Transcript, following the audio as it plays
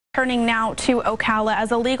turning now to Ocala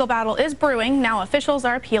as a legal battle is brewing. Now officials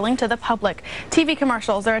are appealing to the public. TV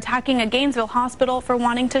commercials are attacking a Gainesville hospital for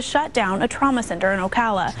wanting to shut down a trauma center in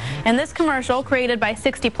Ocala. In this commercial, created by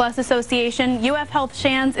 60 Plus Association, UF Health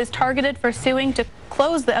Shands is targeted for suing to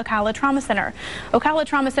close the Ocala Trauma Center. Ocala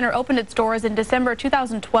Trauma Center opened its doors in December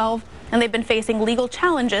 2012, and they've been facing legal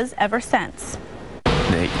challenges ever since.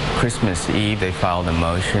 Christmas Eve, they filed a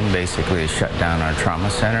motion basically to shut down our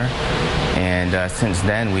trauma center. And since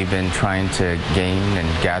then, we've been trying to gain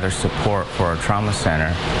and gather support for our trauma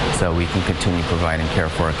center so we can continue providing care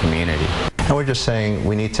for our community. And we're just saying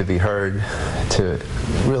we need to be heard to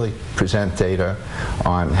really present data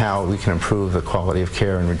on how we can improve the quality of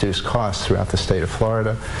care and reduce costs throughout the state of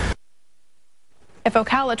Florida. If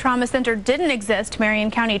Ocala Trauma Center didn't exist,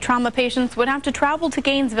 Marion County trauma patients would have to travel to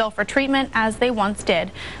Gainesville for treatment as they once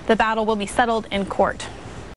did. The battle will be settled in court.